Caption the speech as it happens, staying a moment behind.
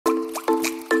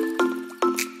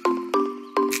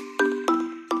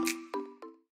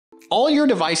All your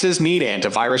devices need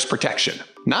antivirus protection,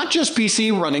 not just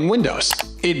PC running Windows.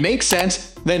 It makes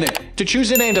sense then to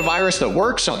choose an antivirus that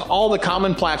works on all the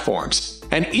common platforms,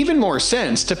 and even more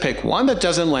sense to pick one that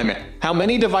doesn't limit how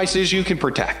many devices you can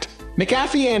protect.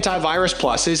 McAfee AntiVirus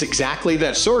Plus is exactly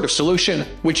that sort of solution,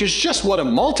 which is just what a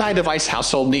multi-device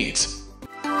household needs.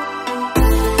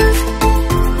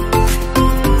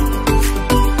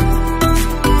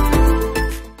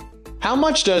 How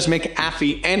much does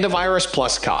McAfee AntiVirus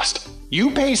Plus cost?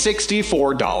 You pay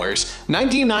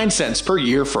 $64.99 per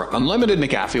year for unlimited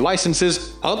McAfee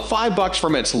licenses, up $5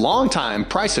 from its long-time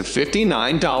price of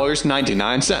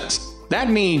 $59.99. That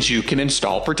means you can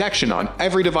install protection on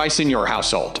every device in your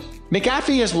household.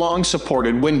 McAfee has long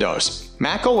supported Windows,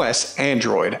 macOS,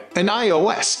 Android, and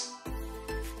iOS.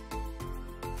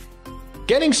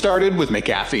 Getting started with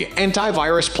McAfee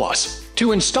AntiVirus Plus.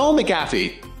 To install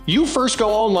McAfee, you first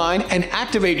go online and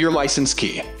activate your license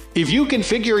key. If you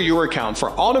configure your account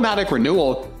for automatic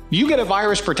renewal, you get a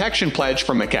virus protection pledge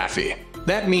from McAfee.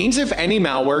 That means if any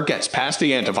malware gets past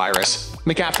the antivirus,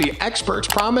 McAfee experts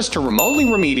promise to remotely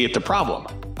remediate the problem,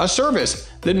 a service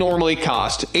that normally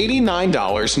costs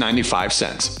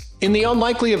 $89.95. In the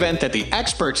unlikely event that the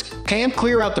experts can't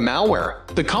clear out the malware,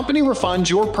 the company refunds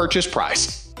your purchase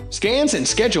price. Scans and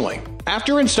scheduling.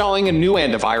 After installing a new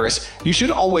antivirus, you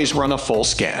should always run a full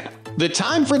scan. The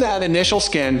time for that initial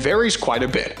scan varies quite a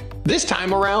bit. This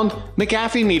time around,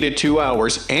 McAfee needed 2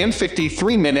 hours and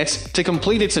 53 minutes to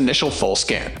complete its initial full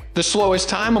scan, the slowest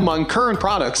time among current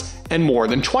products and more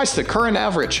than twice the current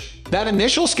average. That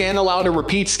initial scan allowed a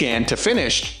repeat scan to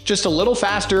finish just a little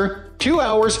faster, 2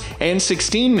 hours and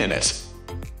 16 minutes.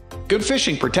 Good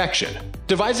phishing protection.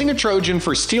 Devising a Trojan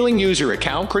for stealing user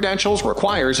account credentials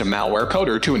requires a malware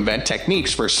coder to invent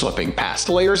techniques for slipping past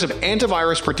layers of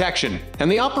antivirus protection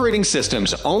and the operating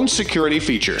system's own security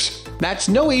features. That's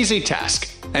no easy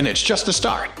task, and it's just the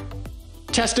start.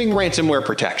 Testing ransomware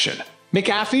protection.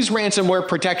 McAfee's ransomware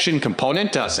protection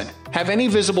component doesn't have any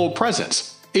visible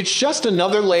presence. It's just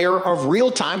another layer of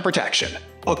real-time protection.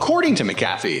 According to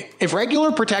McAfee, if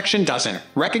regular protection doesn't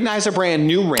recognize a brand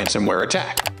new ransomware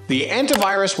attack, the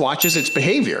antivirus watches its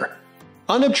behavior.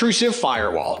 Unobtrusive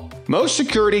Firewall. Most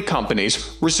security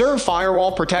companies reserve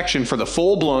firewall protection for the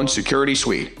full-blown security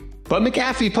suite, but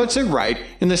McAfee puts it right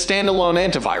in the standalone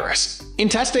antivirus. In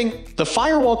testing, the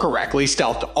firewall correctly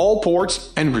stealthed all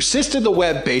ports and resisted the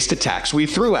web-based attacks we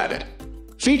threw at it.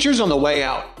 Features on the way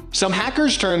out. Some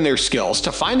hackers turn their skills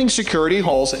to finding security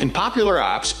holes in popular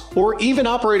apps or even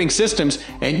operating systems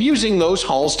and using those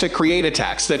holes to create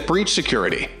attacks that breach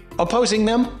security. Opposing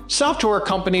them, software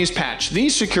companies patch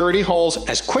these security holes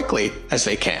as quickly as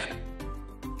they can.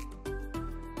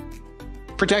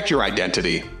 Protect your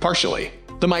identity, partially.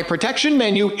 The My Protection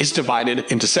menu is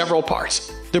divided into several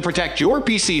parts. The Protect Your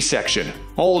PC section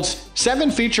holds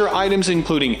 7 feature items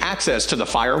including access to the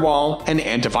firewall and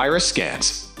antivirus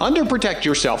scans. Under Protect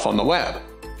Yourself on the web,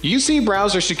 you see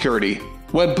Browser Security,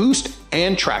 Web Boost,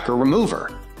 and Tracker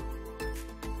Remover.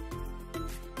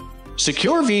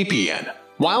 Secure VPN.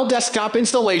 While desktop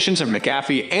installations of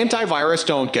McAfee AntiVirus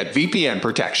don't get VPN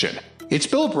protection, it's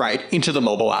built right into the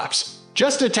mobile apps.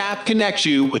 Just a tap connects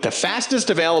you with the fastest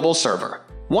available server.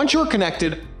 Once you're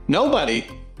connected, nobody,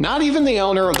 not even the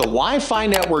owner of the Wi-Fi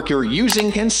network you're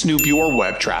using, can snoop your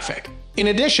web traffic. In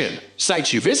addition,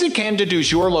 sites you visit can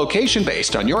deduce your location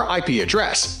based on your IP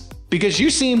address, because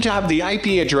you seem to have the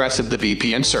IP address of the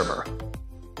VPN server.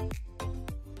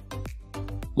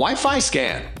 Wi-Fi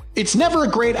scan. It's never a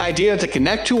great idea to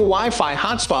connect to a Wi-Fi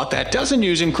hotspot that doesn't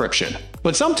use encryption,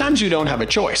 but sometimes you don't have a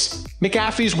choice.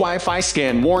 McAfee's Wi-Fi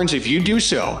scan warns if you do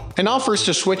so and offers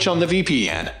to switch on the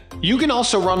VPN. You can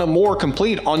also run a more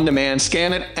complete on-demand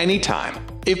scan at any time.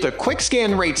 If the quick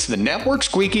scan rates the network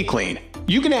squeaky clean,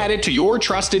 you can add it to your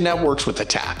trusted networks with a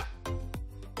tap.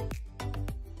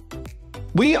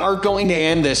 We are going to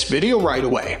end this video right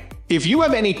away. If you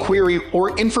have any query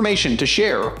or information to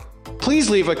share, please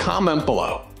leave a comment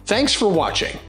below. Thanks for watching.